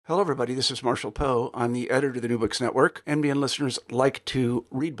Hello, everybody. This is Marshall Poe. I'm the editor of the New Books Network. NBN listeners like to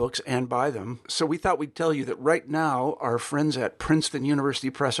read books and buy them. So we thought we'd tell you that right now, our friends at Princeton University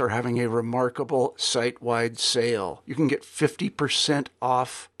Press are having a remarkable site-wide sale. You can get 50%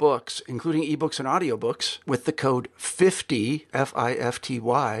 off books, including ebooks and audiobooks, with the code 50,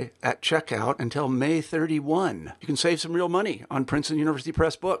 F-I-F-T-Y, at checkout until May 31. You can save some real money on Princeton University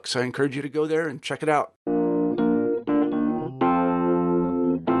Press books. I encourage you to go there and check it out.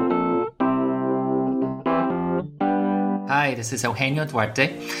 Hi, this is Eugenio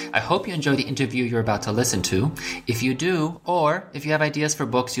Duarte. I hope you enjoy the interview you're about to listen to. If you do, or if you have ideas for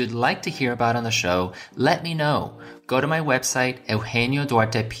books you'd like to hear about on the show, let me know. Go to my website,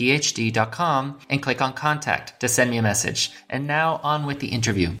 eugenioduartephd.com, and click on Contact to send me a message. And now on with the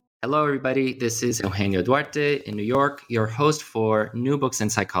interview. Hello, everybody. This is Eugenio Duarte in New York, your host for New Books in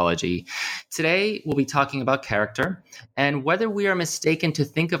Psychology. Today, we'll be talking about character and whether we are mistaken to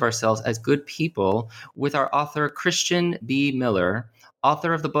think of ourselves as good people with our author, Christian B. Miller,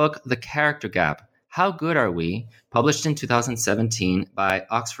 author of the book, The Character Gap, How Good Are We?, published in 2017 by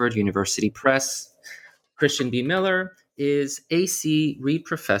Oxford University Press. Christian B. Miller is A.C. Reed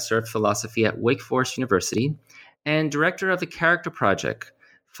Professor of Philosophy at Wake Forest University and director of the Character Project,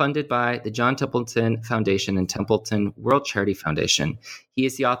 funded by the John Templeton Foundation and Templeton World Charity Foundation. He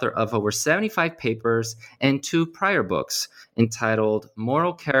is the author of over 75 papers and 2 prior books entitled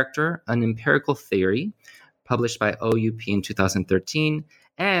Moral Character, An Empirical Theory, published by OUP in 2013,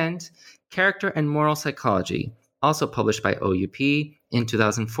 and Character and Moral Psychology, also published by OUP in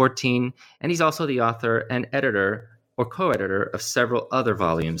 2014. And he's also the author and editor or co-editor of several other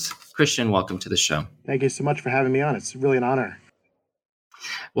volumes. Christian, welcome to the show. Thank you so much for having me on. It's really an honor.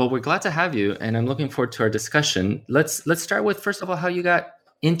 Well, we're glad to have you, and I'm looking forward to our discussion. Let's start with, first of all, how you got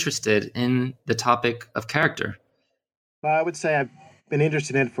interested in the topic of character. Well, I would say I've been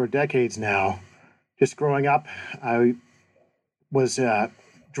interested in it for decades now. Just growing up, I was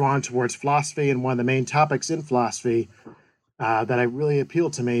drawn towards philosophy, and one of the main topics in philosophy that I really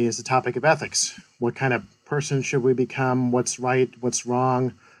appealed to me is the topic of ethics. What kind of person should we become? What's right? What's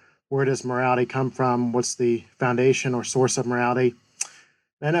wrong? Where does morality come from? What's the foundation or source of morality?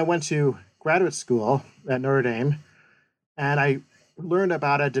 Then I went to graduate school at Notre Dame, and I learned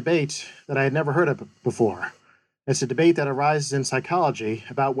about a debate that I had never heard of before. It's a debate that arises in psychology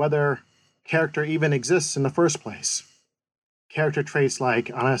about whether character even exists in the first place. Character traits like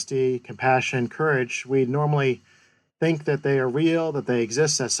honesty, compassion, courage, we normally think that they are real, that they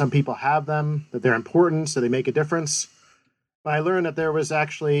exist, that some people have them, that they're important, so they make a difference. But I learned that there was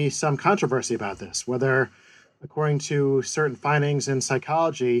actually some controversy about this, whether according to certain findings in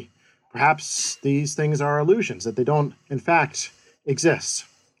psychology, perhaps these things are illusions, that they don't, in fact, exist.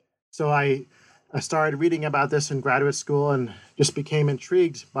 So I started reading about this in graduate school and just became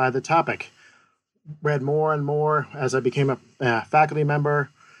intrigued by the topic. Read more and more as I became a faculty member,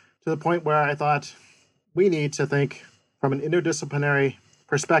 to the point where I thought we need to think from an interdisciplinary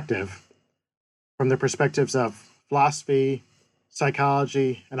perspective, from the perspectives of philosophy,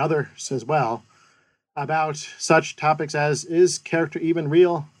 psychology, and others as well, about such topics as, is character even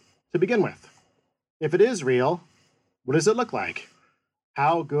real to begin with? If it is real, what does it look like?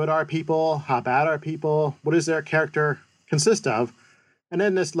 How good are people? How bad are people? What does their character consist of? And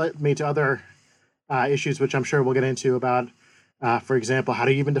then this led me to other issues, which I'm sure we'll get into about, for example, how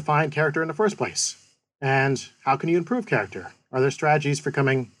do you even define character in the first place? And how can you improve character? Are there strategies for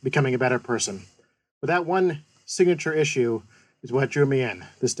becoming a better person? But that one signature issue is what drew me in,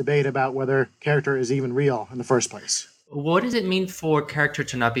 this debate about whether character is even real in the first place. What does it mean for character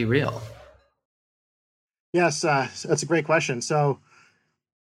to not be real? Yes, that's a great question. So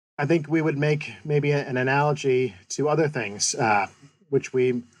I think we would make maybe an analogy to other things, which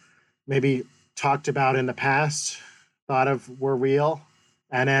we maybe talked about in the past, thought of were real,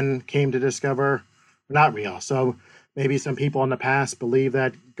 and then came to discover were not real. So maybe some people in the past believed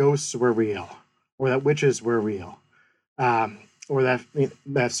that ghosts were real, or that witches were real. Or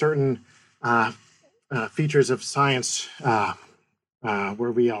that certain features of science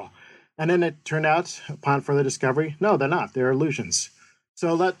were real. And then it turned out, upon further discovery, no, they're not. They're illusions.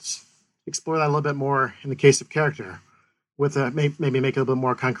 So let's explore that a little bit more in the case of character, with maybe make it a little bit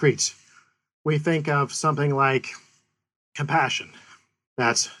more concrete. We think of something like compassion,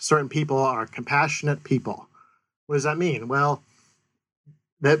 that certain people are compassionate people. What does that mean? Well,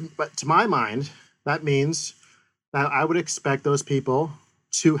 but to my mind, that means that I would expect those people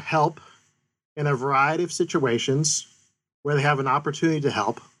to help in a variety of situations where they have an opportunity to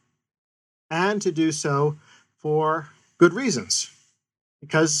help, and to do so for good reasons,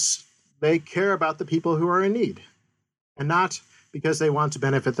 because they care about the people who are in need, and not because they want to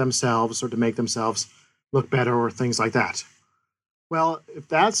benefit themselves or to make themselves look better or things like that. Well, if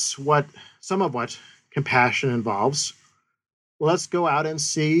that's some of what compassion involves, well, let's go out and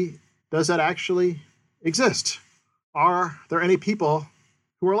see, does that actually exist? Are there any people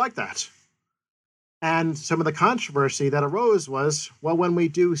who are like that? And some of the controversy that arose was, well, when we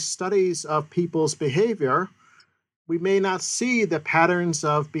do studies of people's behavior, we may not see the patterns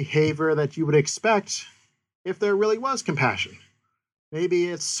of behavior that you would expect if there really was compassion. Maybe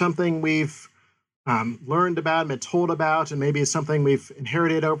it's something we've learned about and been told about, and maybe it's something we've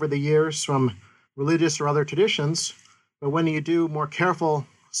inherited over the years from religious or other traditions. But when you do more careful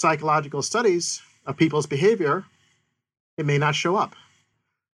psychological studies of people's behavior, it may not show up.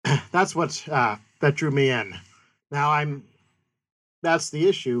 That's what that drew me in. Now that's the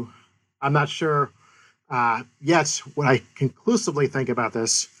issue. I'm not sure yet what I conclusively think about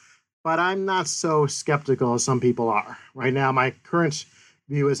this, but I'm not so skeptical as some people are. Right now, my current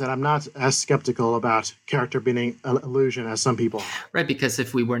view is that I'm not as skeptical about character being an illusion as some people are. Right, because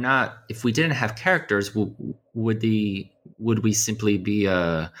if we didn't have characters, would we simply be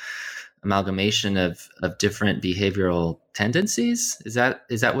a amalgamation of different behavioral tendencies? Is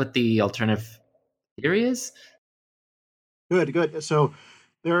that what the alternative theory is? Good. So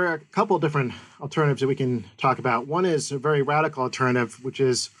there are a couple of different alternatives that we can talk about. One is a very radical alternative, which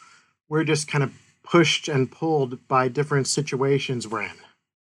is we're just kind of pushed and pulled by different situations we're in.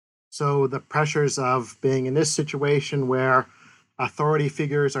 So the pressures of being in this situation where authority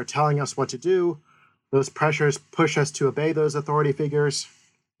figures are telling us what to do, those pressures push us to obey those authority figures.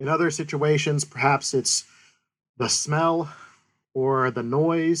 In other situations, perhaps it's the smell or the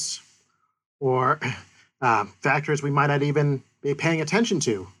noise or factors we might not even be paying attention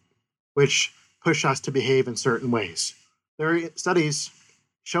to, which push us to behave in certain ways. There are studies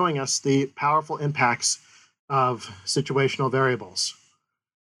showing us the powerful impacts of situational variables.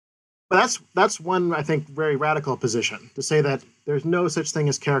 But that's one, I think, very radical position, to say that there's no such thing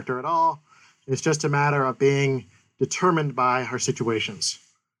as character at all. It's just a matter of being determined by our situations.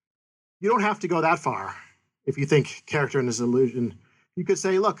 You don't have to go that far if you think character is an illusion. You could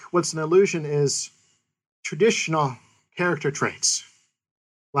say, look, what's an illusion is traditional character traits,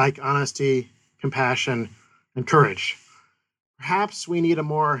 like honesty, compassion, and courage. Perhaps we need a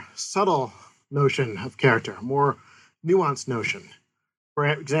more subtle notion of character, a more nuanced notion. For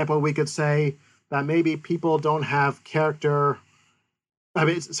example, we could say that maybe people don't have character,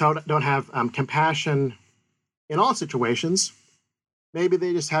 don't have compassion in all situations. Maybe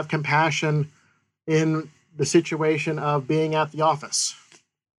they just have compassion in the situation of being at the office,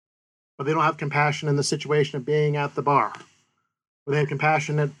 but they don't have compassion in the situation of being at the bar. Or they have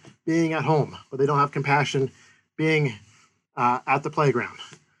compassion at being at home, but they don't have compassion being at the playground.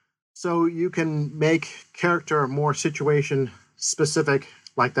 So you can make character more situation specific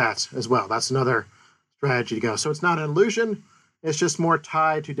like that as well. That's another strategy to go. So it's not an illusion. It's just more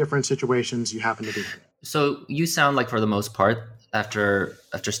tied to different situations you happen to be in. So you sound like, for the most part, after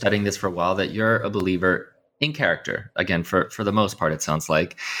studying this for a while, that you're a believer in character. Again, for the most part, it sounds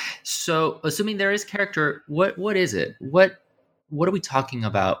like. So assuming there is character, what is it? What are we talking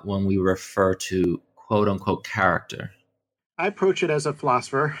about when we refer to quote unquote character? I approach it as a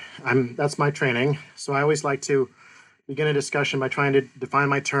philosopher. That's my training. So I always like to begin a discussion by trying to define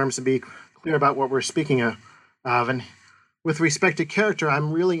my terms and be clear about what we're speaking of. And with respect to character,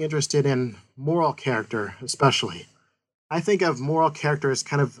 I'm really interested in moral character, especially. I think of moral character as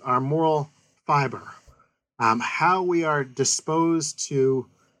kind of our moral fiber, how we are disposed to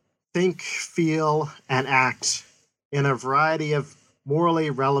think, feel, and act in a variety of morally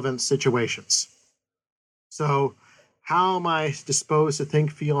relevant situations. So how am I disposed to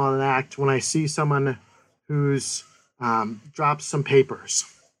think, feel, and act when I see someone who's dropped some papers?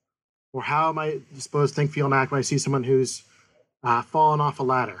 Or how am I disposed to think, feel, and act when I see someone who's fallen off a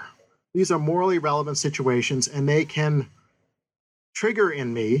ladder? These are morally relevant situations, and they can trigger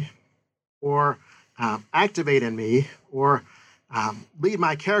in me or activate in me or lead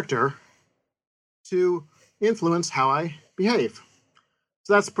my character to influence how I behave.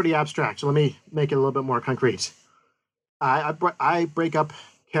 So that's pretty abstract. So let me make it a little bit more concrete. I break up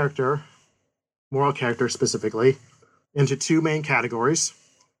character, moral character specifically, into two main categories.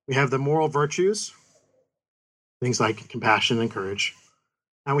 We have the moral virtues, things like compassion and courage,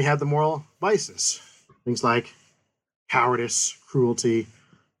 and we have the moral vices, things like cowardice, cruelty,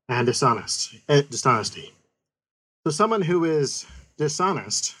 and dishonesty. So someone who is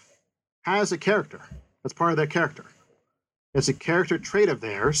dishonest has a character. That's part of their character. It's a character trait of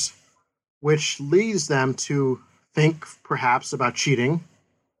theirs, which leads them to think perhaps about cheating,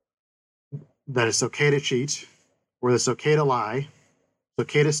 that it's okay to cheat, where it's okay to lie, it's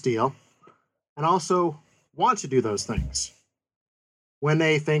okay to steal, and also want to do those things. When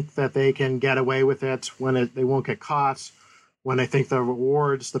they think that they can get away with it, they won't get caught, when they think the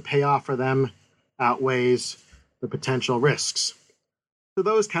rewards, the payoff for them outweighs the potential risks. So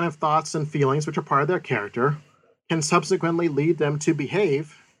those kind of thoughts and feelings, which are part of their character, can subsequently lead them to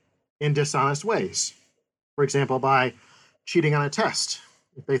behave in dishonest ways. For example, by cheating on a test,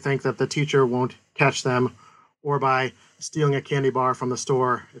 if they think that the teacher won't catch them, or by stealing a candy bar from the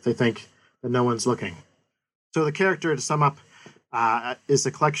store if they think that no one's looking. So the character, to sum up, is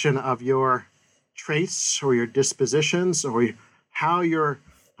a collection of your traits or your dispositions or how you're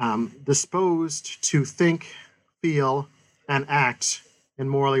disposed to think, feel, and act in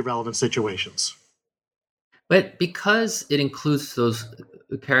morally relevant situations. But because it includes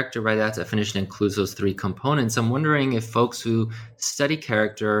the character by that definition includes those three components, I'm wondering if folks who study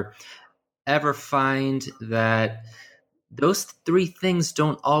character ever find that those three things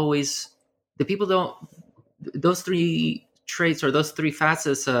those three traits or those three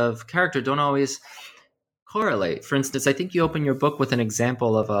facets of character don't always correlate. For instance, I think you open your book with an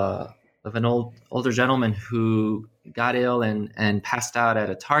example of an older gentleman who got ill and passed out at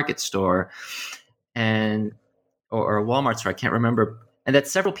a Target store or a Walmart store, I can't remember, and that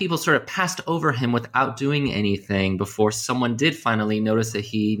several people sort of passed over him without doing anything before someone did finally notice that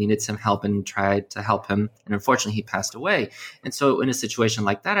he needed some help and tried to help him. And unfortunately, he passed away. And so in a situation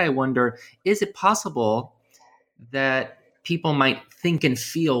like that, I wonder, is it possible that people might think and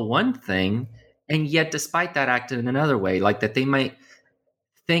feel one thing, and yet despite that act in another way, like that they might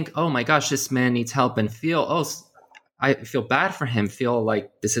think, oh my gosh, this man needs help, and feel, oh, I feel bad for him, feel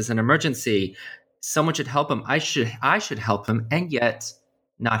like this is an emergency, someone should help him, I should help him, and yet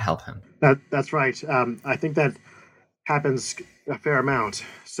not help him. That's right. I think that happens a fair amount.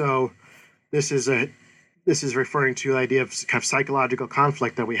 So this is referring to the idea of kind of psychological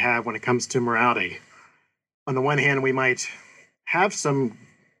conflict that we have when it comes to morality. On the one hand, we might have some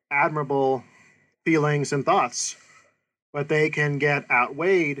admirable feelings and thoughts, but they can get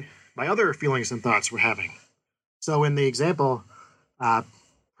outweighed by other feelings and thoughts we're having. So in the example,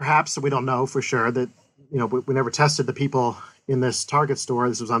 perhaps we don't know for sure that, we never tested the people in this Target store.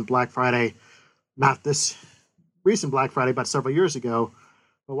 This was on Black Friday, not this recent Black Friday, but several years ago.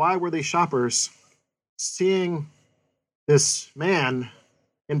 But why were these shoppers seeing this man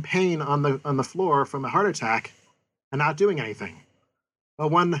in pain on the floor from a heart attack and not doing anything? Well,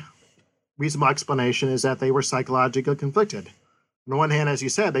 one reasonable explanation is that they were psychologically conflicted. On the one hand, as you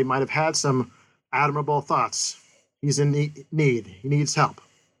said, they might have had some admirable thoughts. He's in need. He needs help.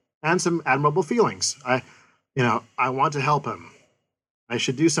 And some admirable feelings. I want to help him. I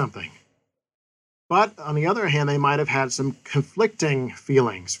should do something. But on the other hand, they might have had some conflicting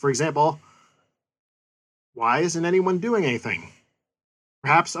feelings. For example, why isn't anyone doing anything?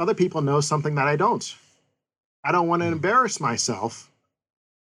 Perhaps other people know something that I don't. I don't want to embarrass myself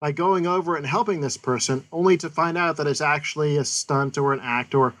by going over and helping this person only to find out that it's actually a stunt or an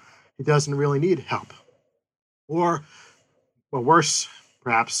act, or he doesn't really need help. Or, well, worse,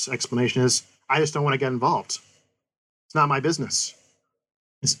 perhaps, explanation is, I just don't want to get involved. It's not my business.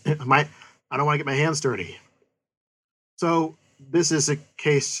 I don't want to get my hands dirty. So this is a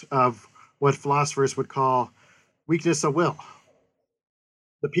case of what philosophers would call weakness of will.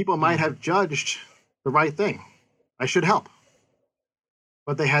 The people might have judged the right thing. I should help.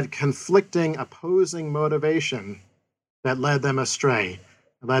 But they had conflicting, opposing motivation that led them astray,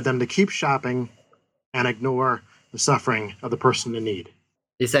 led them to keep shopping and ignore the suffering of the person in need.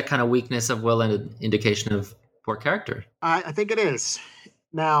 Is that kind of weakness of will an indication of poor character? I think it is.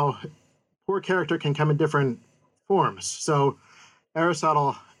 Now, poor character can come in different forms. So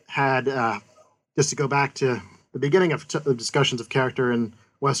Aristotle had, just to go back to the beginning of the discussions of character in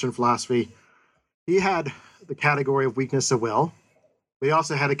Western philosophy, he had the category of weakness of will. But he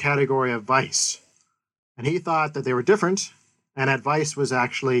also had a category of vice. And he thought that they were different, and that vice was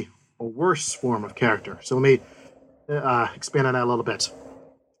actually a worse form of character. So let me expand on that a little bit.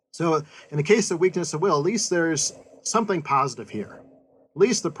 So in the case of weakness of will, at least there's something positive here. At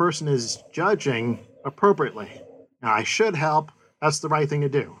least the person is judging appropriately. Now, I should help. That's the right thing to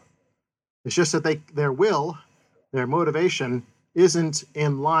do. It's just that their will, their motivation, isn't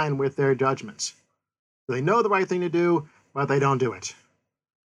in line with their judgments. So they know the right thing to do, but they don't do it.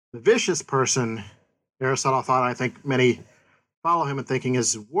 The vicious person, Aristotle thought, I think many follow him in thinking,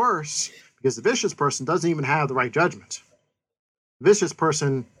 is worse because the vicious person doesn't even have the right judgment. The vicious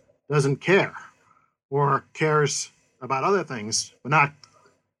person doesn't care or cares about other things, but not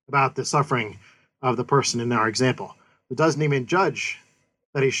about the suffering of the person in our example. It doesn't even judge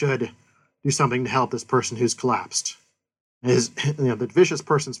that he should do something to help this person who's collapsed. The vicious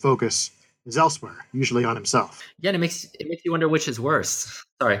person's focus is elsewhere, usually on himself. Yeah, and it makes you wonder which is worse.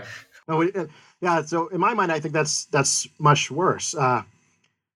 Sorry. Oh, yeah. So in my mind, I think that's much worse. At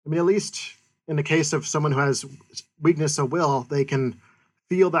least in the case of someone who has weakness of will, they can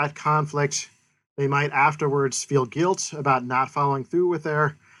feel that conflict. They might afterwards feel guilt about not following through with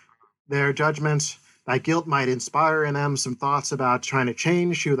their judgment. That guilt might inspire in them some thoughts about trying to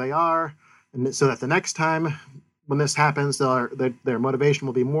change who they are, and so that the next time when this happens, their motivation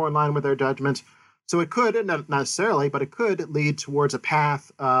will be more in line with their judgment. So it could, not necessarily, but it could lead towards a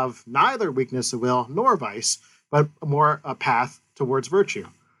path of neither weakness of will nor vice, but more a path towards virtue.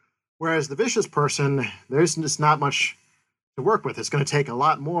 Whereas the vicious person, there's just not much to work with. It's going to take a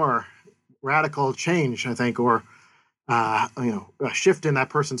lot more radical change, I think, or a shift in that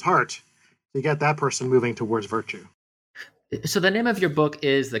person's heart to get that person moving towards virtue. So the name of your book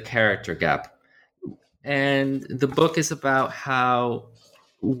is The Character Gap. And the book is about how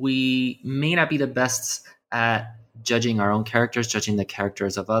we may not be the best at judging our own characters, judging the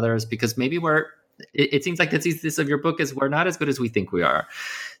characters of others, because maybe it seems like the thesis of your book is we're not as good as we think we are.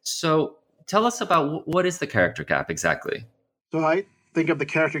 So tell us about what is the character gap exactly? So I think of the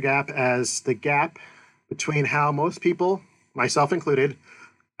character gap as the gap between how most people, myself included,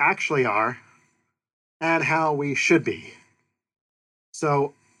 actually are and how we should be.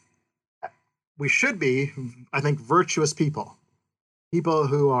 So we should be, I think, virtuous people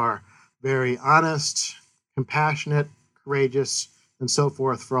who are very honest, compassionate, courageous, and so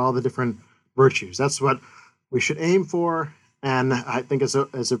forth for all the different virtues. That's what we should aim for, and I think is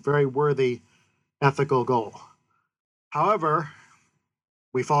a very worthy ethical goal. However,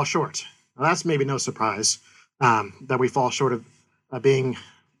 we fall short. Now, that's maybe no surprise that we fall short of being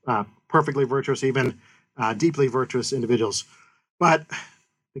perfectly virtuous, even deeply virtuous individuals. But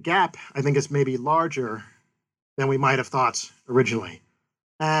the gap, I think, is maybe larger than we might have thought originally.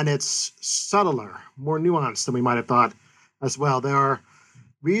 And it's subtler, more nuanced than we might have thought as well. There are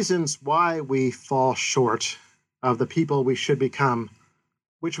reasons why we fall short of the people we should become,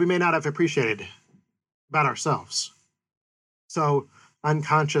 which we may not have appreciated about ourselves. So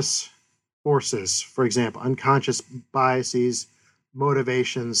unconscious forces, for example, unconscious biases,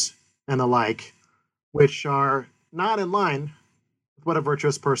 motivations, and the like, which are not in line with what a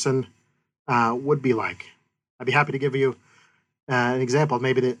virtuous person would be like. I'd be happy to give you an example,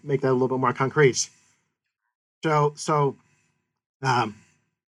 maybe to make that a little bit more concrete. So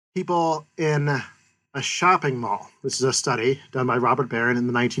people in a shopping mall, this is a study done by Robert Barron in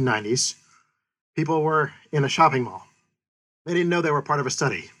the 1990s. People were in a shopping mall. They didn't know they were part of a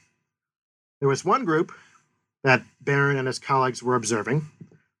study. There was one group that Barron and his colleagues were observing.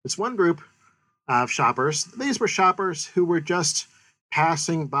 This one group of shoppers, these were shoppers who were just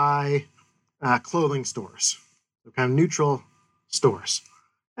passing by clothing stores, kind of neutral stores.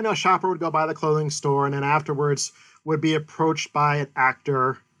 And a shopper would go by the clothing store and then afterwards would be approached by an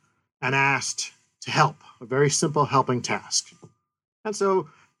actor and asked to help, a very simple helping task. And so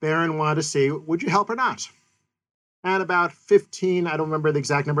Barron wanted to see, would you help or not? And about 15, I don't remember the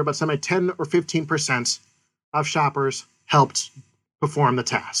exact number, but something like 10 or 15% of shoppers helped perform the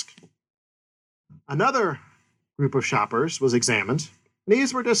task. Another group of shoppers was examined.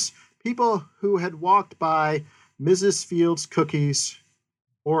 These were just people who had walked by Mrs. Fields Cookies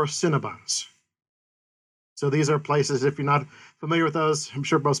or Cinnabons. So these are places, if you're not familiar with those, I'm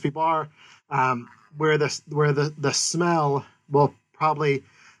sure most people are, where the smell will probably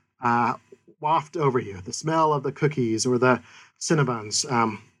waft over you. The smell of the cookies or the Cinnabons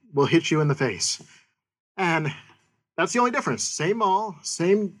will hit you in the face. And that's the only difference. Same mall,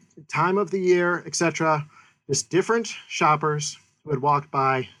 same time of the year, etc. Just different shoppers who had walked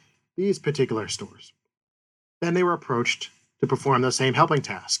by these particular stores. Then they were approached to perform the same helping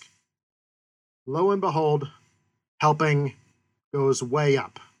task. Lo and behold, helping goes way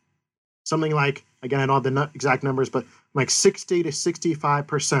up. Something like, again, I don't have the exact numbers, but like 60 to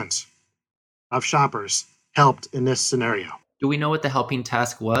 65% of shoppers helped in this scenario. Do we know what the helping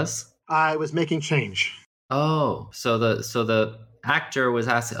task was? I was making change. Oh, so the actor was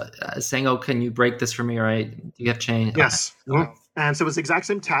saying, "Oh, can you break this for me? Right? Do you have change?" Yes. Okay. And so it was the exact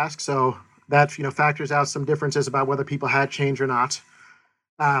same task. So that factors out some differences about whether people had change or not.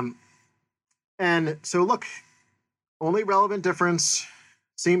 And so look, only relevant difference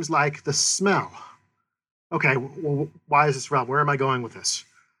seems like the smell. Okay, well, why is this relevant? Where am I going with this?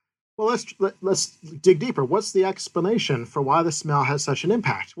 Well, let's dig deeper. What's the explanation for why the smell has such an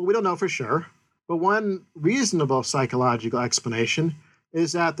impact? Well, we don't know for sure, but one reasonable psychological explanation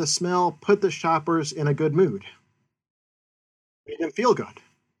is that the smell put the shoppers in a good mood. Made them feel good.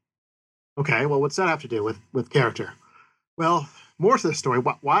 Okay, well, what's that have to do with character? Well, more to the story.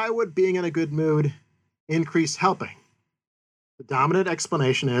 Why would being in a good mood increase helping? The dominant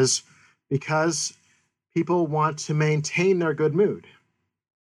explanation is because people want to maintain their good mood.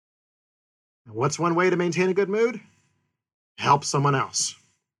 And what's one way to maintain a good mood? Help someone else.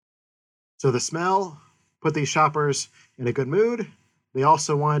 So the smell put these shoppers in a good mood. They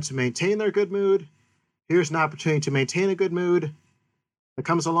also wanted to maintain their good mood. Here's an opportunity to maintain a good mood that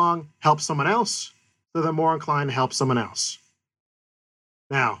comes along, help someone else, so they're more inclined to help someone else.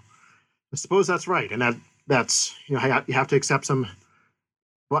 Now, I suppose that's right, and that's you have to accept some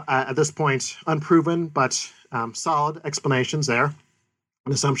at this point unproven but solid explanations there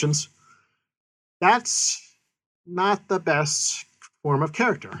and assumptions. That's not the best form of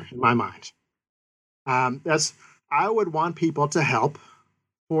character in my mind. I would want people to help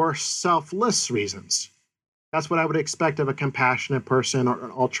for selfless reasons. That's what I would expect of a compassionate person or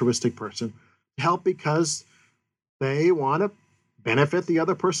an altruistic person. Help because they want to benefit the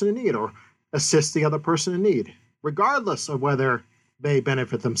other person in need or assist the other person in need, regardless of whether they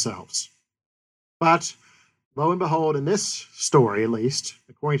benefit themselves. But lo and behold, in this story, at least,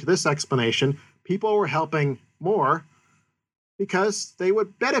 according to this explanation, people were helping more because they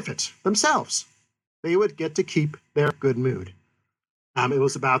would benefit themselves. They would get to keep their good mood. It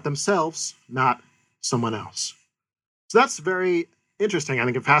was about themselves, not someone else. So that's very interesting, I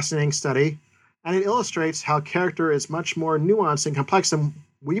think, a fascinating study, and it illustrates how character is much more nuanced and complex than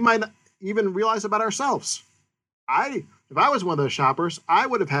we might even realize about ourselves. If I was one of those shoppers, I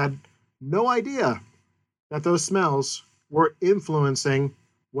would have had no idea that those smells were influencing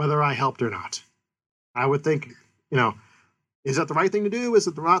whether I helped or not. I would think, is that the right thing to do? Is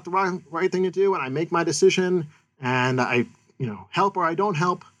it not the right thing to do? And I make my decision and I, help or I don't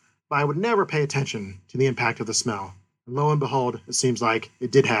help, but I would never pay attention to the impact of the smell. And lo and behold, it seems like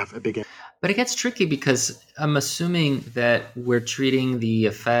it did have a big impact. But it gets tricky because I'm assuming that we're treating the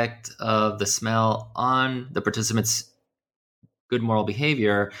effect of the smell on the participants' good moral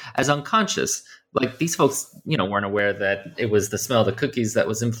behavior as unconscious. Like these folks, weren't aware that it was the smell of the cookies that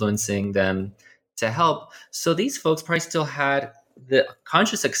was influencing them to help. So these folks probably still had the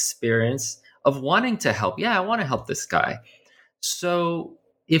conscious experience of wanting to help. Yeah, I want to help this guy. So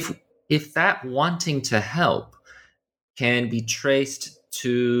if that wanting to help can be traced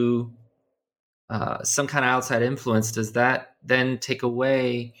to some kind of outside influence, does that then take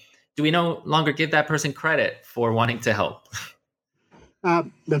away? Do we no longer give that person credit for wanting to help?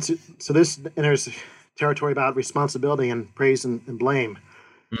 So this enters territory about responsibility and praise and blame.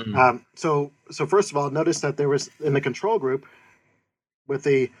 Mm-hmm. So first of all, notice that there was in the control group with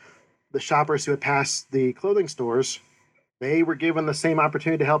the shoppers who had passed the clothing stores, they were given the same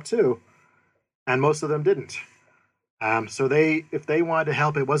opportunity to help too, and most of them didn't. So if they wanted to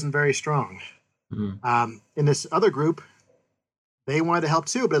help, it wasn't very strong. Mm-hmm. In this other group, they wanted to help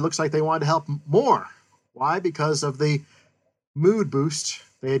too, but it looks like they wanted to help more. Why? Because of the mood boost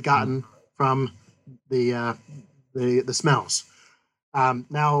they had gotten from the smells.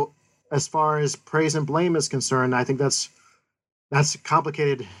 Now, as far as praise and blame is concerned, I think that's a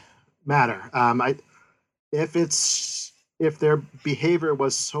complicated matter. If their behavior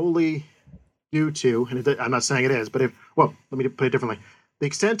was solely due to, and I'm not saying it is, but let me put it differently. The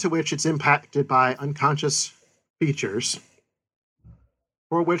extent to which it's impacted by unconscious features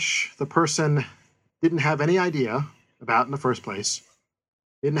for which the person didn't have any idea about in the first place,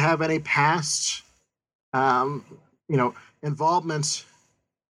 didn't have any past, involvement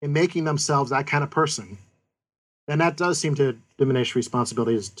in making themselves that kind of person, then that does seem to diminish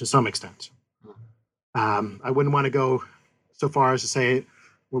responsibilities to some extent. I wouldn't want to go so far as to say it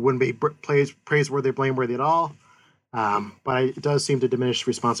wouldn't be praiseworthy or blameworthy at all, but it does seem to diminish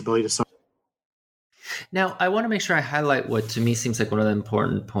responsibility to some. Now, I want to make sure I highlight what to me seems like one of the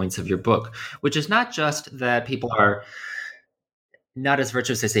important points of your book, which is not just that people are not as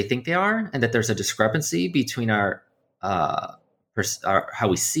virtuous as they think they are, and that there's a discrepancy between our how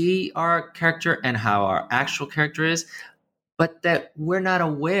we see our character and how our actual character is, but that we're not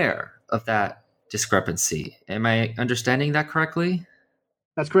aware of that discrepancy. Am I understanding that correctly?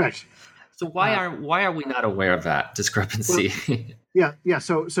 That's correct. So why are we not aware of that discrepancy? Well, yeah.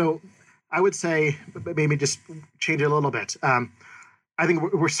 So I would say maybe just change it a little bit. I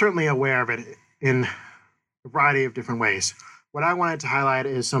think we're certainly aware of it in a variety of different ways. What I wanted to highlight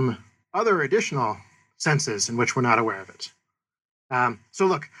is some other additional senses in which we're not aware of it.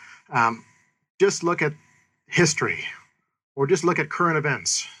 Just look at history, or just look at current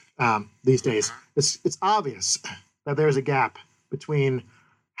events these days. It's obvious that there's a gap between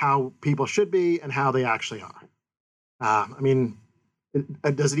how people should be and how they actually are.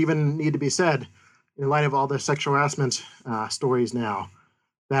 does it even need to be said, in light of all the sexual harassment stories now,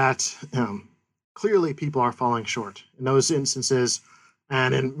 that clearly people are falling short in those instances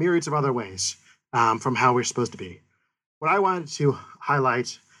and in myriads of other ways from how we're supposed to be. What I wanted to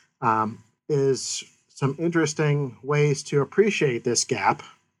highlight is some interesting ways to appreciate this gap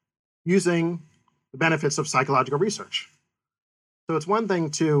using the benefits of psychological research. So it's one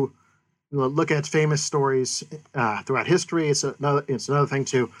thing to look at famous stories throughout history. It's another thing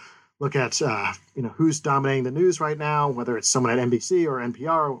to look at who's dominating the news right now, whether it's someone at NBC or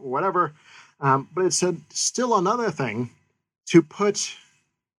NPR or whatever. But it's still another thing to put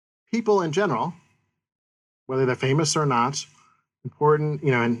people in general, whether they're famous or not, important,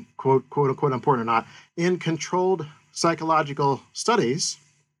 and quote unquote important or not, in controlled psychological studies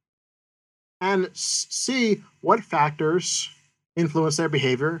and see what factors influence their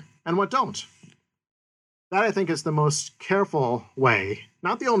behavior and what don't. That, I think, is the most careful way,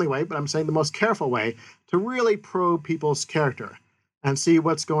 not the only way, but I'm saying the most careful way to really probe people's character and see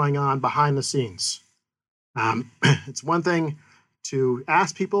what's going on behind the scenes. It's one thing to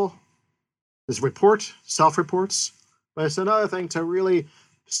ask people, there's self-reports, but it's another thing to really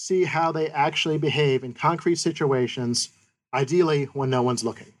see how they actually behave in concrete situations, ideally when no one's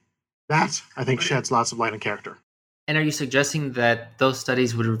looking. That, I think, sheds lots of light on character. And are you suggesting that those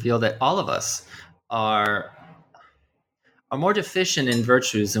studies would reveal that all of us are more deficient in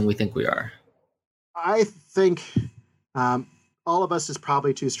virtues than we think we are? I think all of us is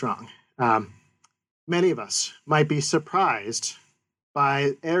probably too strong. Many of us might be surprised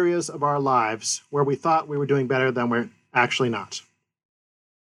by areas of our lives where we thought we were doing better than we're actually not.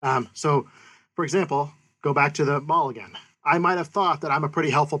 So, for example, go back to the mall again. I might have thought that I'm a pretty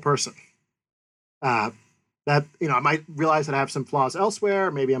helpful person. I might realize that I have some flaws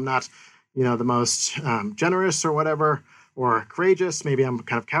elsewhere. Maybe I'm not, the most generous or whatever, or courageous. Maybe I'm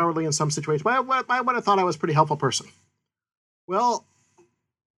kind of cowardly in some situations. But I would have thought I was a pretty helpful person. Well,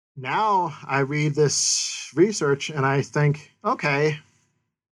 now I read this research and I think, okay,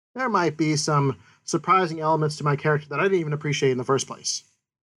 there might be some surprising elements to my character that I didn't even appreciate in the first place.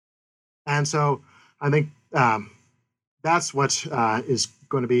 And so I think that's what is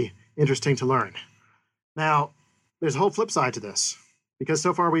going to be interesting to learn. Now, there's a whole flip side to this, because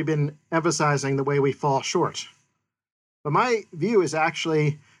so far we've been emphasizing the way we fall short. But my view is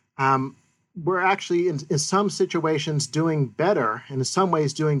actually we're actually in some situations doing better, and in some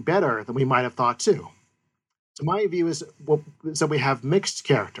ways doing better than we might have thought too. So my view is that we have mixed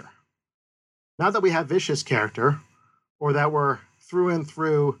character. Not that we have vicious character, or that we're through and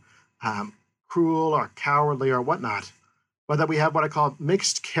through cruel or cowardly or whatnot, but that we have what I call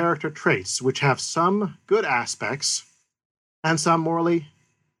mixed character traits, which have some good aspects and some morally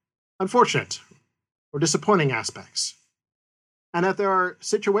unfortunate or disappointing aspects. And that there are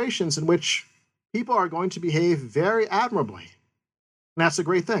situations in which people are going to behave very admirably. And that's a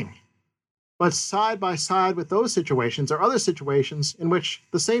great thing. But side by side with those situations are other situations in which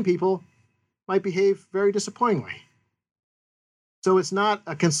the same people might behave very disappointingly. So it's not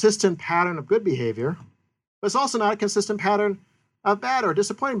a consistent pattern of good behavior, but it's also not a consistent pattern of bad or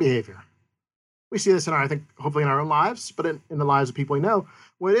disappointing behavior. We see this hopefully in our own lives, but in the lives of people we know.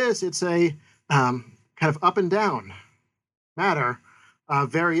 What it is, it's a kind of up and down matter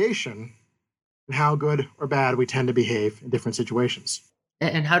of variation in how good or bad we tend to behave in different situations.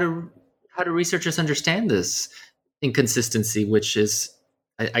 And how do researchers understand this inconsistency, which is,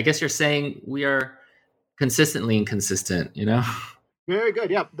 I guess you're saying we are consistently inconsistent, Very good.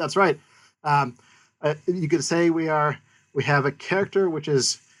 Yeah, that's right. You could say we have a character which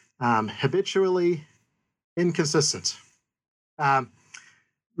is habitually inconsistent. But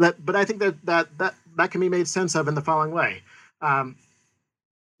I think that can be made sense of in the following way.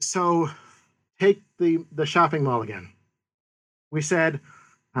 So take the shopping mall again. We said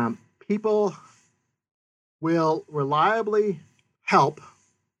people will reliably help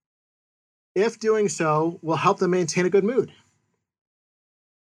if doing so will help them maintain a good mood.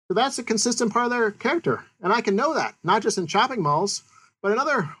 So that's a consistent part of their character. And I can know that, not just in shopping malls, but in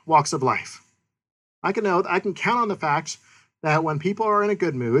other walks of life. I can count on the fact that when people are in a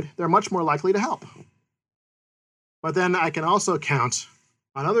good mood, they're much more likely to help. But then I can also count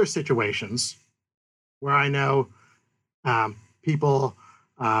on other situations where I know people,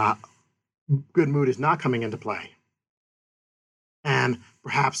 good mood is not coming into play. And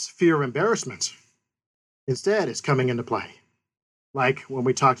perhaps fear of embarrassment instead is coming into play. Like when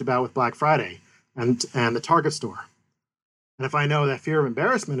we talked about with Black Friday and the Target store. And if I know that fear of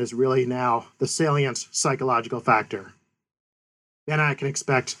embarrassment is really now the salient psychological factor, then I can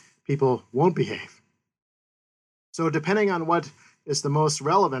expect people won't behave. So depending on what is the most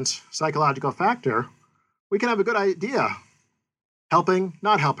relevant psychological factor, we can have a good idea. Helping,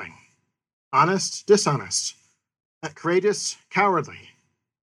 not helping. Honest, dishonest. Courageous, cowardly.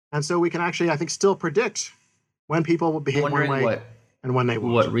 And so we can actually, I think, still predict when people will behave one way and when they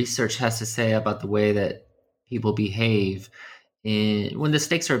won't. What research has to say about the way that people behave when the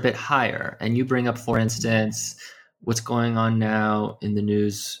stakes are a bit higher. And you bring up, for instance, what's going on now in the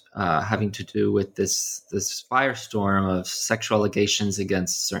news having to do with this firestorm of sexual allegations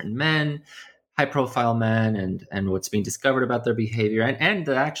against certain men, high-profile men, and what's being discovered about their behavior and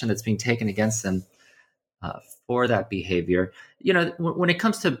the action that's being taken against them for that behavior. You know, when it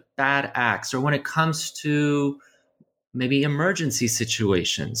comes to bad acts, or when it comes to maybe emergency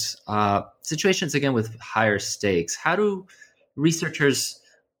situations, situations again with higher stakes, how do researchers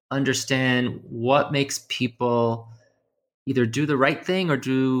understand what makes people either do the right thing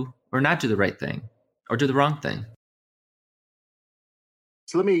or not do the right thing, or do the wrong thing?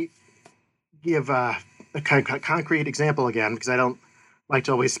 So let me give a concrete example again, because I don't like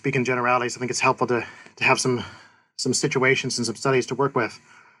to always speak in generalities. I think it's helpful to have some situations and some studies to work with.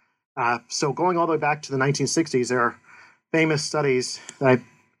 So going all the way back to the 1960s, there are famous studies that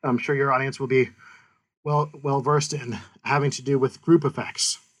I'm sure your audience will be well versed in, having to do with group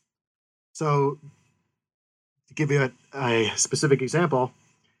effects. So to give you a specific example,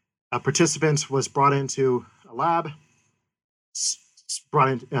 a participant was brought into a lab,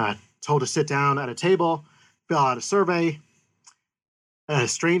 told to sit down at a table, fill out a survey. A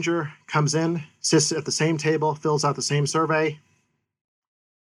stranger comes in, sits at the same table, fills out the same survey.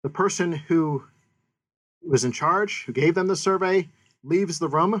 The person who was in charge, who gave them the survey, leaves the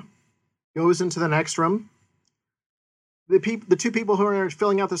room, goes into the next room. The two people who are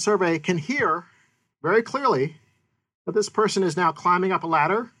filling out the survey can hear very clearly that this person is now climbing up a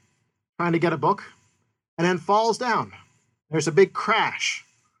ladder, trying to get a book, and then falls down. There's a big crash,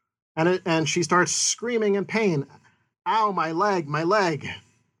 and she starts screaming in pain. Ow, my leg.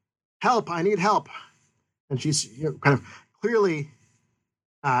 Help, I need help. And she's kind of clearly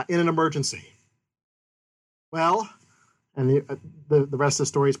in an emergency. Well, and the rest of the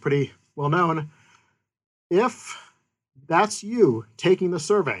story is pretty well known. If that's you taking the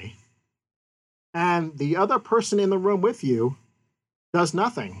survey, and the other person in the room with you does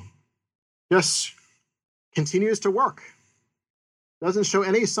nothing, just continues to work, doesn't show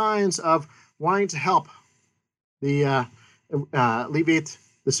any signs of wanting to help alleviate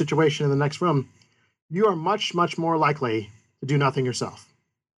the situation in the next room, you are much, much more likely to do nothing yourself.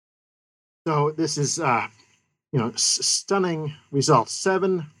 So this is, stunning results.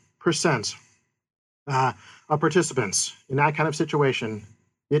 7% of participants in that kind of situation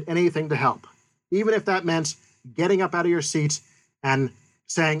did anything to help, even if that meant getting up out of your seat and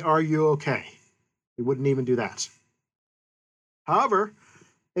saying, "Are you okay?" They wouldn't even do that. However,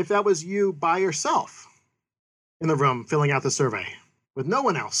 if that was you by yourself in the room filling out the survey with no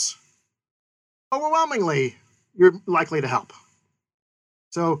one else, overwhelmingly, you're likely to help.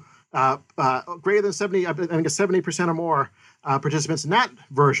 So greater than 70, I think 70% or more participants in that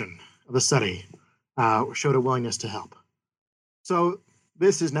version of the study showed a willingness to help. So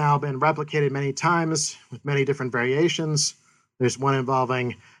this has now been replicated many times with many different variations. There's one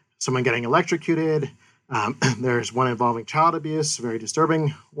involving someone getting electrocuted. There's one involving child abuse, a very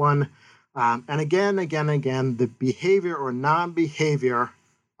disturbing one. And again, the behavior or non-behavior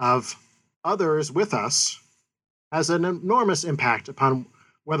of others with us has an enormous impact upon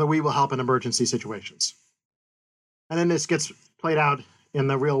whether we will help in emergency situations. And then this gets played out in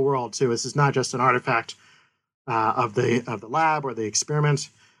the real world too. This is not just an artifact of the lab or the experiment.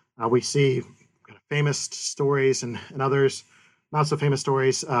 We see kind of famous stories and others, not so famous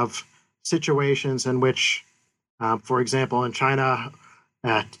stories of situations in which, for example, in China,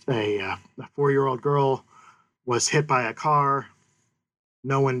 a 4-year-old girl was hit by a car.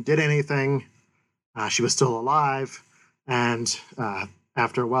 No one did anything. She was still alive. And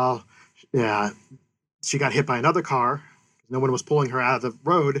after a while, she got hit by another car. No one was pulling her out of the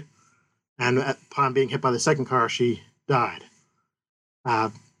road. And upon being hit by the second car, she died.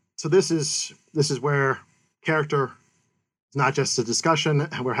 So this is where character is not just a discussion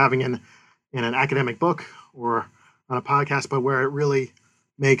we're having in an academic book or on a podcast, but where it really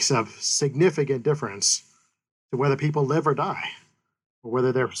makes a significant difference to whether people live or die, or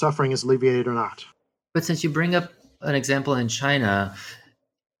whether their suffering is alleviated or not. But since you bring up an example in China,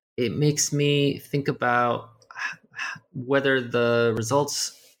 it makes me think about whether the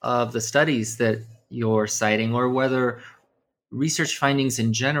results of the studies that you're citing, or whether research findings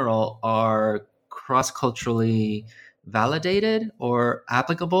in general, are cross-culturally validated or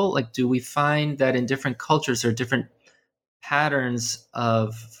applicable. Like, do we find that in different cultures there are different patterns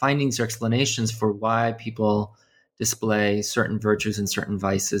of findings or explanations for why people display certain virtues and certain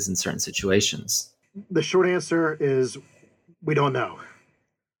vices in certain situations? The short answer is we don't know.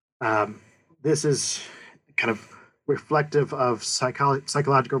 This is kind of reflective of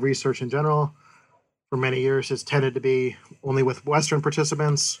psychological research in general. For many years, has tended to be only with Western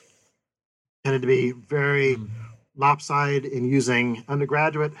participants, tended to be very lopsided in using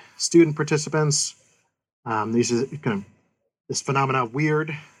undergraduate student participants. These are kind of this phenomena of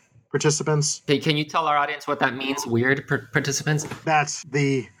weird participants. Can you tell our audience what that means, weird participants? That's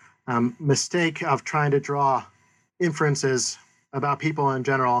the mistake of trying to draw inferences about people in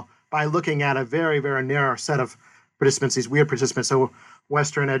general by looking at a very, very narrow set of participants, these weird participants. So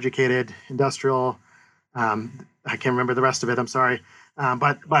Western educated, industrial, I can't remember the rest of it, I'm sorry.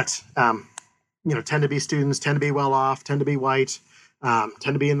 But tend to be students, tend to be well off, tend to be white, tend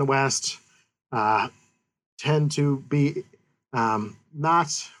to be in the West, tend to be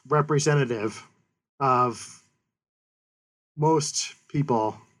not representative of most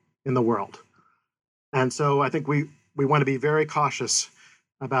people in the world. And so I think we want to be very cautious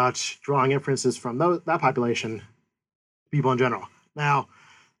about drawing inferences from that population, people in general. Now,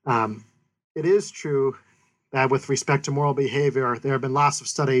 it is true that with respect to moral behavior, there have been lots of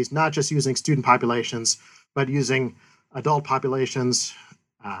studies, not just using student populations, but using adult populations,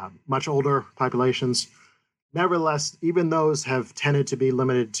 much older populations. Nevertheless, even those have tended to be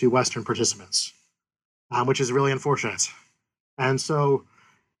limited to Western participants, which is really unfortunate. And so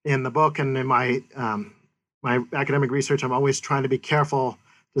in the book and in my academic research, I'm always trying to be careful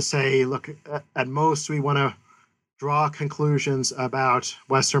to say, look, at most we want to draw conclusions about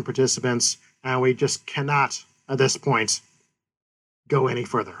Western participants, and we just cannot, at this point, go any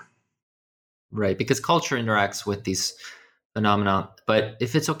further. Right, because culture interacts with these phenomena. But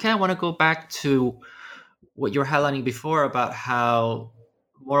if it's okay, I want to go back to what you were highlighting before about how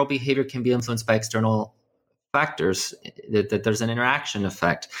moral behavior can be influenced by external factors, that there's an interaction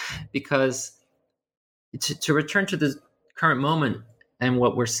effect. Because to return to the current moment and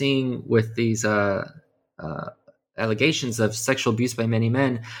what we're seeing with these allegations of sexual abuse by many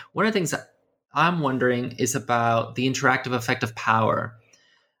men, one of the things that I'm wondering is about the interactive effect of power.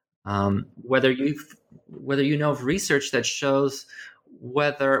 Whether you know of research that shows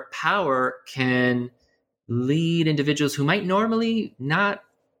whether power can lead individuals who might normally not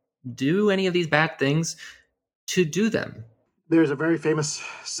do any of these bad things to do them. There's a very famous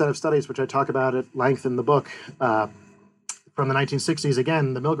set of studies, which I talk about at length in the book, from the 1960s,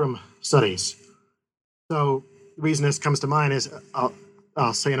 again, the Milgram studies. So the reason this comes to mind is,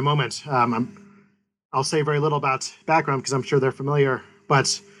 I'll say in a moment, I'll say very little about background because I'm sure they're familiar,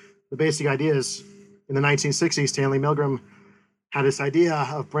 but the basic idea is in the 1960s, Stanley Milgram had this idea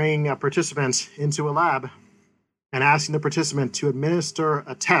of bringing a participant into a lab and asking the participant to administer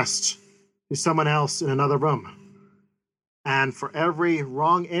a test to someone else in another room. And for every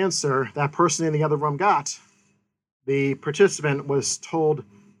wrong answer that person in the other room got, the participant was told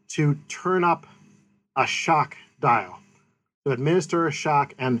to turn up a shock dial, to administer a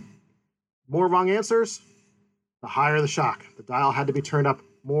shock, and more wrong answers, the higher the shock. The dial had to be turned up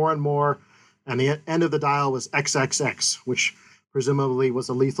more and more, and the end of the dial was XXX, which presumably was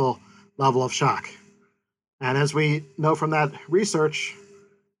a lethal level of shock. And as we know from that research,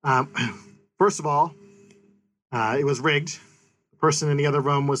 first of all, it was rigged. The person in the other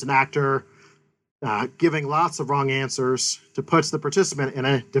room was an actor giving lots of wrong answers to put the participant in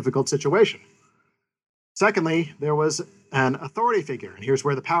a difficult situation. Secondly, there was an authority figure, and here's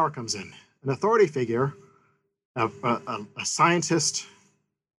where the power comes in. An authority figure, a scientist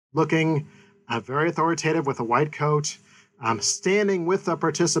looking very authoritative with a white coat, standing with the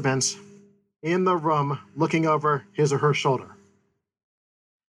participant in the room, looking over his or her shoulder.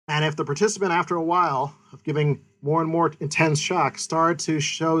 And if the participant, after a while of giving more and more intense shock, started to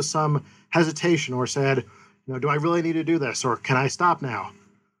show some hesitation or said, do I really need to do this? Or can I stop now?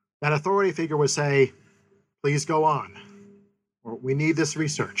 That authority figure would say, please go on. Or we need this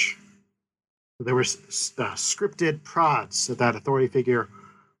research. So there were scripted prods that authority figure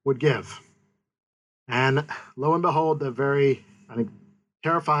would give. And lo and behold, the very,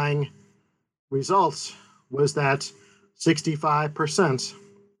 terrifying results was that 65%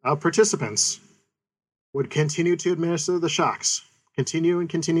 of participants would continue to administer the shocks, continue and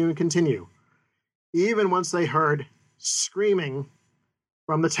continue and continue, even once they heard screaming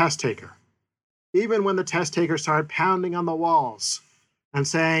from the test taker, even when the test taker started pounding on the walls and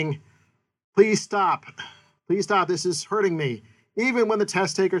saying, please stop, this is hurting me. Even when the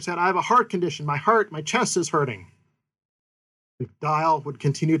test taker said, I have a heart condition, my chest is hurting. The dial would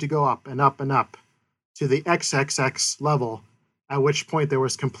continue to go up and up and up to the XXX level, at which point there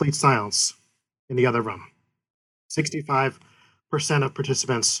was complete silence in the other room. 65% of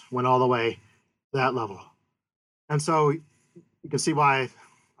participants went all the way to that level. And so you can see why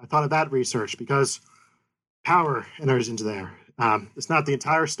I thought of that research, because power enters into there. It's not the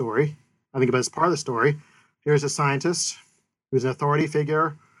entire story. I think about it as part of the story. Here's a scientist who's an authority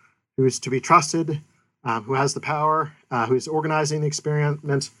figure, who is to be trusted, who has the power, who is organizing the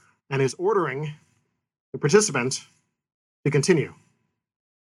experiment, and is ordering the participant to continue.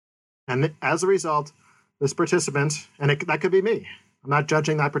 And as a result, this participant, and that could be me. I'm not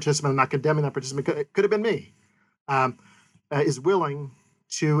judging that participant. I'm not condemning that participant. It could have been me. Is willing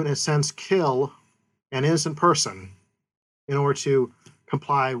to, in a sense, kill an innocent person in order to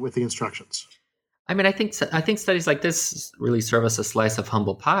comply with the instructions. I mean, I think studies like this really serve us a slice of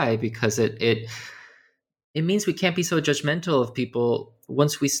humble pie, because it means we can't be so judgmental of people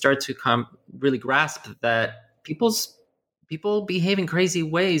once we start to really grasp that people behave in crazy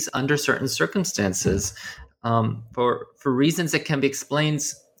ways under certain circumstances, for reasons that can be explained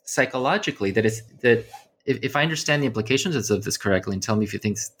psychologically. That if I understand the implications of this correctly, and tell me if you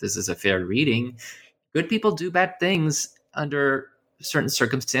think this is a fair reading, good people do bad things under certain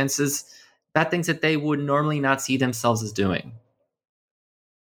circumstances, bad things that they would normally not see themselves as doing.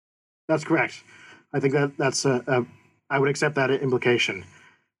 That's correct. I think that's I would accept that implication.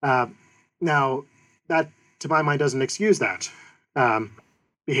 Now, that to my mind doesn't excuse that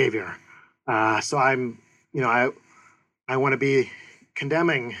behavior. So I want to be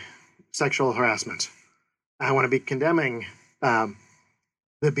condemning sexual harassment. I want to be condemning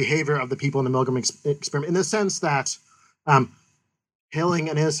the behavior of the people in the Milgram experiment, in the sense that killing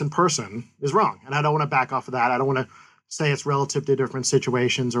an innocent person is wrong. And I don't want to back off of that. I don't want to say it's relative to different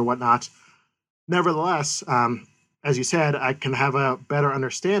situations or whatnot. Nevertheless, as you said, I can have a better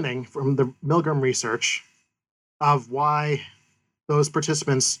understanding from the Milgram research of why those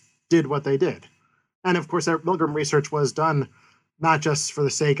participants did what they did. And of course, that Milgram research was done not just for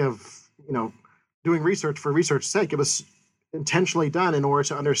the sake of, doing research for research's sake. It was intentionally done in order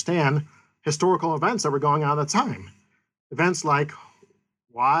to understand historical events that were going on at the time. Events like,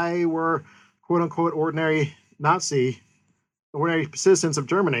 why were quote unquote ordinary citizens of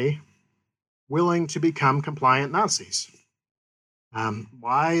Germany willing to become compliant Nazis?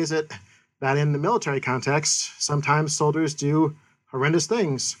 Why is it that in the military context, sometimes soldiers do horrendous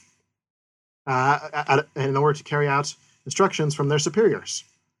things in order to carry out instructions from their superiors?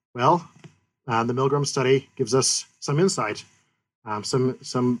 Well, the Milgram study gives us some insight,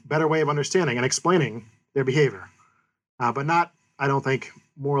 some better way of understanding and explaining their behavior, but not, I don't think,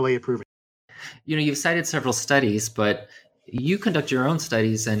 morally approving. You've cited several studies, but you conduct your own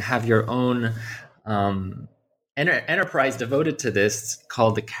studies and have your own enterprise devoted to this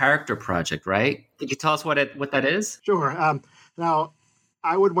called the Character Project, right? Could you tell us what that is? Sure. Now,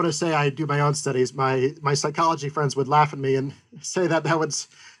 I would want to say I do my own studies. My psychology friends would laugh at me and say that was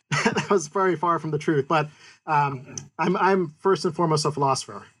very far from the truth. But I'm first and foremost a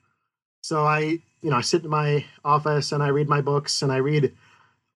philosopher. So I sit in my office and I read my books and I read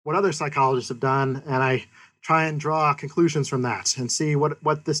what other psychologists have done, and I try and draw conclusions from that and see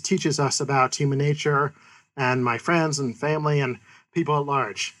what this teaches us about human nature and my friends and family and people at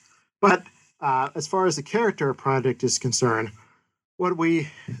large. But as far as the Character Project is concerned, what we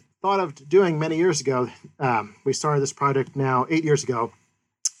thought of doing many years ago, we started this project now 8 years ago,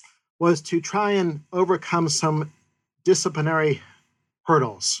 was to try and overcome some disciplinary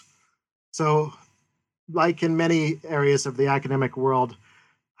hurdles. So, like in many areas of the academic world,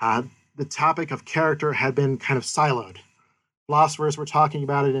 the topic of character had been kind of siloed. Philosophers were talking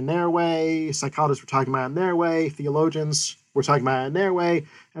about it in their way, psychologists were talking about it in their way, theologians were talking about it in their way,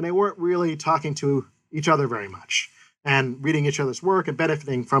 and they weren't really talking to each other very much and reading each other's work and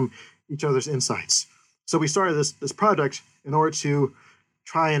benefiting from each other's insights. So we started this project in order to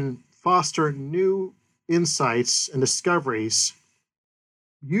try and foster new insights and discoveries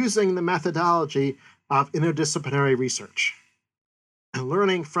using the methodology of interdisciplinary research and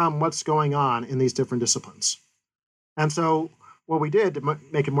learning from what's going on in these different disciplines. And so what we did to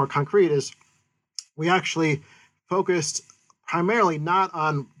make it more concrete is we actually focused primarily not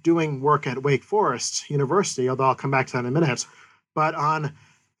on doing work at Wake Forest University, although I'll come back to that in a minute, but on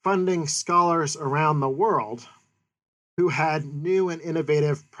funding scholars around the world who had new and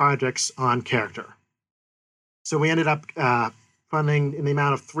innovative projects on character. So we ended up funding in the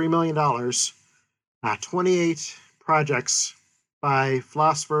amount of $3 million, 28 projects by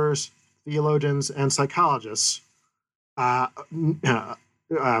philosophers, theologians, and psychologists,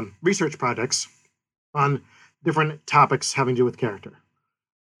 research projects on different topics having to do with character.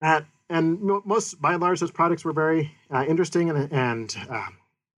 most, by and large, those products were very interesting and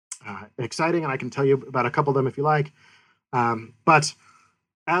exciting, and I can tell you about a couple of them if you like. But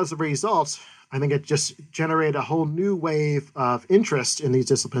as a result, I think it just generated a whole new wave of interest in these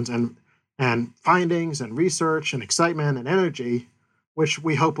disciplines and findings and research and excitement and energy, which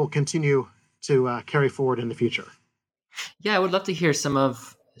we hope will continue to carry forward in the future. Yeah, I would love to hear some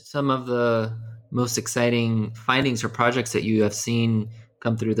of the most exciting findings or projects that you have seen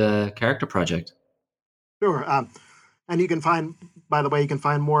come through the Character Project. Sure. And you can find, by the way, you can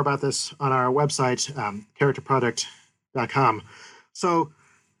find more about this on our website, characterproject.com. So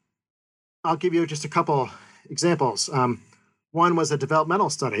I'll give you just a couple examples. One was a developmental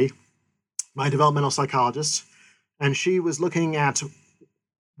study by a developmental psychologist, and she was looking at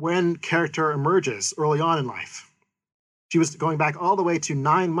when character emerges early on in life. She was going back all the way to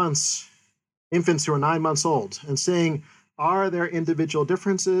 9 months, infants who are 9 months old, and saying, are there individual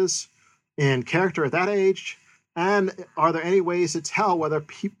differences in character at that age? And are there any ways to tell whether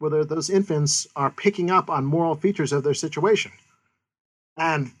those infants are picking up on moral features of their situation?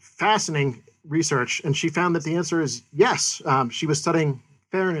 And fascinating research. And she found that the answer is yes. She was studying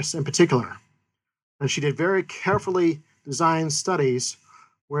fairness in particular. And she did very carefully designed studies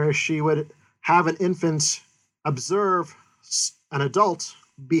where she would have an infant observe an adult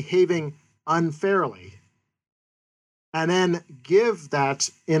behaving unfairly, and then give that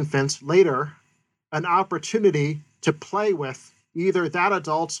infant later an opportunity to play with either that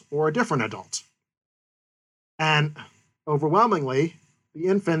adult or a different adult. And overwhelmingly, the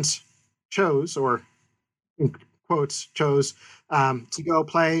infant chose, or in quotes, chose to go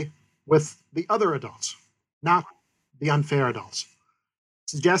play with the other adults, not the unfair adults,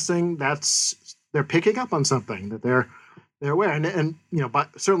 suggesting that they're picking up on something, that they're aware. And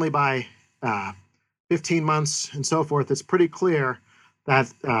certainly by 15 months and so forth, it's pretty clear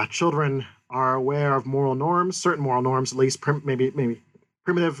that children are aware of moral norms, certain moral norms, at least maybe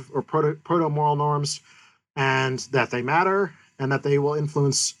primitive or proto-moral norms, and that they matter and that they will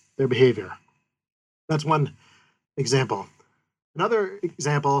influence their behavior. That's one example. Another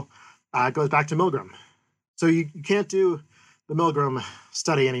example goes back to Milgram. So you can't do the Milgram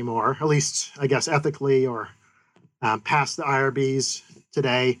study anymore, at least, I guess, ethically or past the IRBs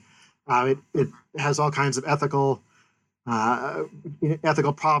today. It has all kinds of ethical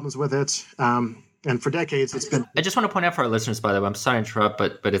problems with it. And for decades, it's been... I just want to point out for our listeners, by the way, I'm sorry to interrupt,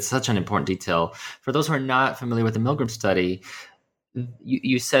 but it's such an important detail. For those who are not familiar with the Milgram study,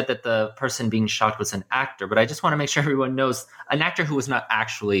 you said that the person being shocked was an actor, but I just want to make sure everyone knows an actor who was not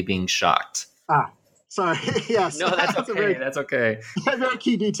actually being shocked. Sorry. Yes. No, that's okay. That's okay. Very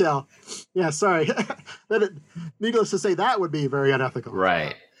key detail. Yeah, sorry. Needless to say, that would be very unethical.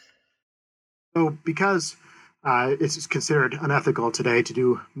 Right. So because it's considered unethical today to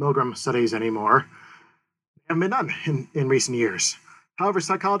do Milgram studies anymore, they haven't been done in recent years. However,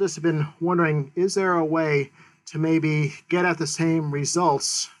 psychologists have been wondering, is there a way to maybe get at the same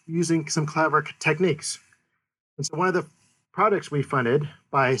results using some clever techniques? And so one of the projects we funded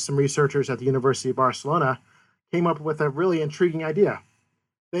by some researchers at the University of Barcelona came up with a really intriguing idea.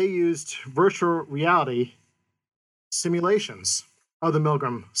 They used virtual reality simulations of the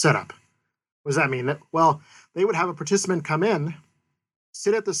Milgram setup. What does that mean? Well, they would have a participant come in,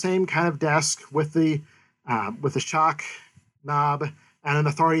 sit at the same kind of desk with the shock knob and an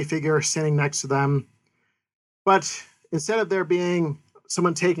authority figure standing next to them. But instead of there being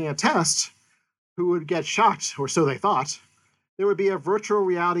someone taking a test who would get shocked, or so they thought, there would be a virtual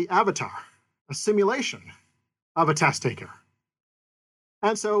reality avatar, a simulation of a test taker.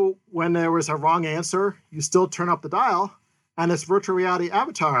 And so when there was a wrong answer, you still turn up the dial, and this virtual reality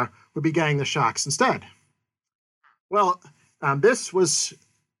avatar would be getting the shocks instead. Well, this was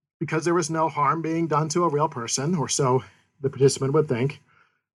because there was no harm being done to a real person, or so the participant would think.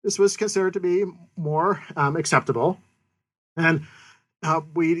 This was considered to be more acceptable, and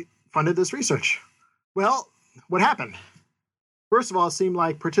we funded this research. Well, what happened? First of all, it seemed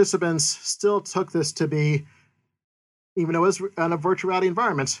like participants still took this to be, even though it was in a virtual reality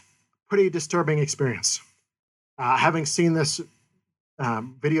environment, pretty disturbing experience. Having seen this,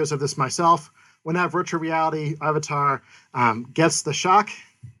 videos of this myself, when that virtual reality avatar gets the shock,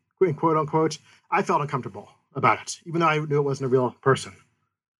 quote unquote, I felt uncomfortable about it, even though I knew it wasn't a real person.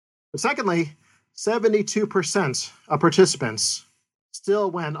 But secondly, 72% of participants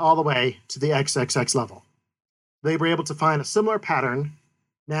still went all the way to the XXX level. They were able to find a similar pattern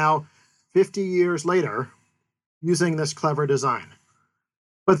now 50 years later using this clever design.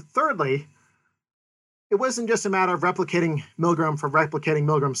 But thirdly, it wasn't just a matter of replicating Milgram for replicating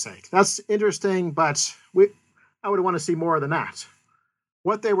Milgram's sake. That's interesting, but I would want to see more than that.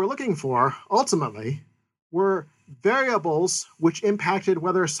 What they were looking for, ultimately, were variables which impacted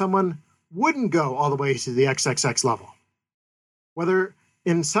whether someone wouldn't go all the way to the XXX level. Whether,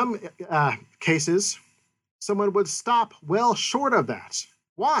 in some cases, someone would stop well short of that.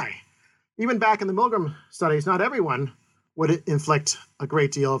 Why? Even back in the Milgram studies, not everyone would inflict a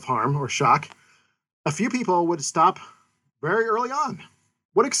great deal of harm or shock. A few people would stop very early on.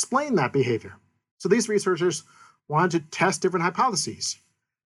 What explained that behavior? So these researchers wanted to test different hypotheses.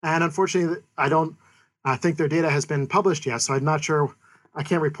 And unfortunately, I don't think their data has been published yet, so I'm not sure, I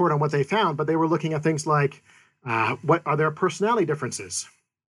can't report on what they found, but they were looking at things like, what are there personality differences,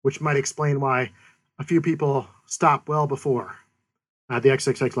 which might explain why a few people stop well before the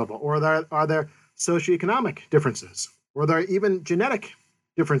XXX level, or are there socioeconomic differences, or are there even genetic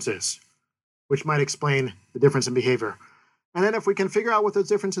differences, which might explain the difference in behavior. And then if we can figure out what those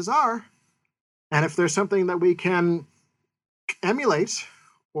differences are, and if there's something that we can emulate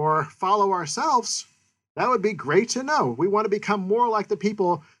or follow ourselves, that would be great to know. We want to become more like the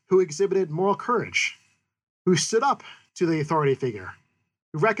people who exhibited moral courage, who stood up to the authority figure,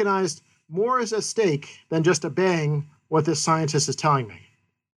 who recognized more is at stake than just obeying what this scientist is telling me.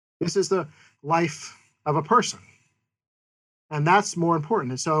 This is the life of a person. And that's more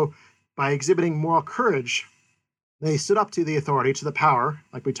important. And so by exhibiting moral courage, they stood up to the authority, to the power,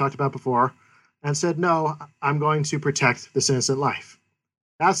 like we talked about before, and said, no, I'm going to protect this innocent life.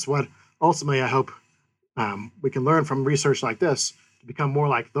 That's what ultimately I hope we can learn from research like this to become more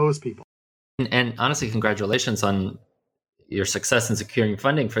like those people. And honestly, congratulations on your success in securing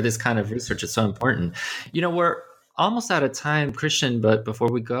funding for this kind of research. It's so important. We're almost out of time, Christian, but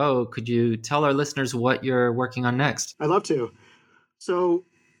before we go, could you tell our listeners what you're working on next? I'd love to. So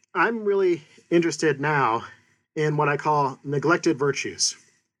I'm really interested now in what I call neglected virtues.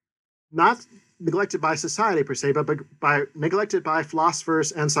 Not neglected by society per se, but neglected by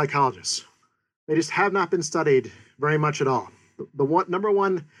philosophers and psychologists. They just have not been studied very much at all. The number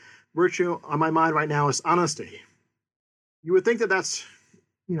one virtue on my mind right now is honesty. You would think that that's,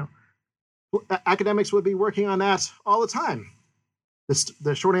 academics would be working on that all the time.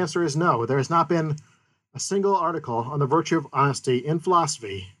 The short answer is no. There has not been a single article on the virtue of honesty in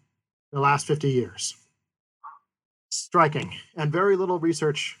philosophy in the last 50 years. Striking. And very little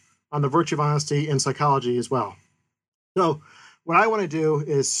research on the virtue of honesty in psychology as well. So what I want to do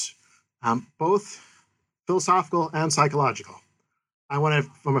is both philosophical and psychological. I want to,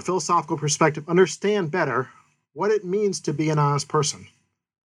 from a philosophical perspective, understand better what it means to be an honest person.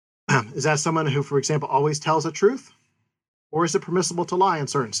 Is that someone who, for example, always tells the truth? Or is it permissible to lie in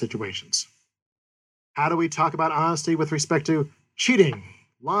certain situations? How do we talk about honesty with respect to cheating,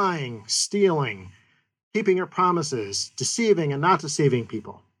 lying, stealing, keeping your promises, deceiving and not deceiving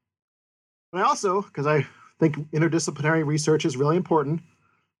people? But I also, because I think interdisciplinary research is really important,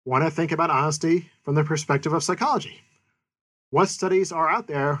 want to think about honesty from the perspective of psychology. What studies are out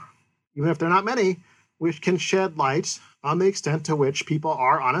there, even if they're not many, which can shed light on the extent to which people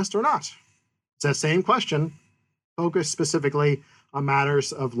are honest or not? It's that same question, focused specifically on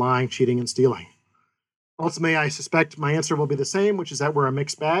matters of lying, cheating, and stealing. Ultimately, I suspect my answer will be the same, which is that we're a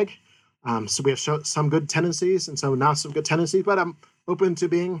mixed bag. So we have some good tendencies and some not so good tendencies, but I'm open to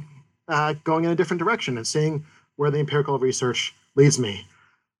being going in a different direction and seeing where the empirical research leads me.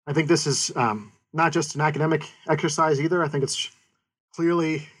 I think this is not just an academic exercise either. I think it's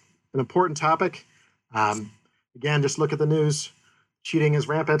clearly an important topic. Again, just look at the news. Cheating is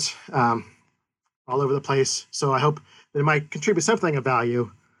rampant all over the place. So I hope that it might contribute something of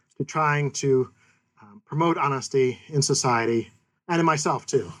value to trying to promote honesty in society and in myself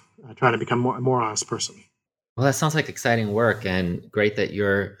too, trying to become a more honest person. Well, that sounds like exciting work, and great that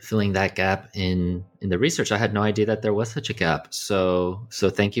you're filling that gap in the research. I had no idea that there was such a gap. So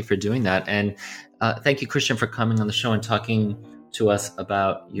thank you for doing that. And thank you, Christian, for coming on the show and talking to us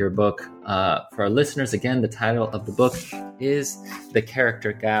about your book. For our listeners, again, the title of the book is The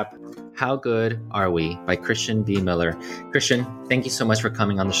Character Gap: How Good Are We? By Christian B. Miller. Christian, thank you so much for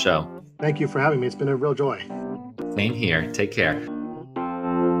coming on the show. Thank you for having me. It's been a real joy. Same here. Take care.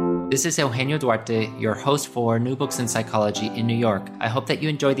 This is Eugenio Duarte, your host for New Books in Psychology in New York. I hope that you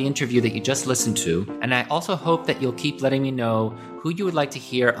enjoyed the interview that you just listened to, and I also hope that you'll keep letting me know who you would like to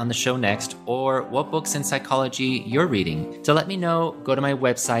hear on the show next, or what books in psychology you're reading. To let me know, go to my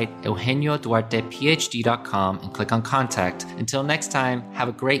website, eugenioduartephd.com, and click on Contact. Until next time, have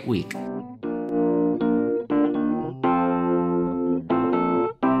a great week.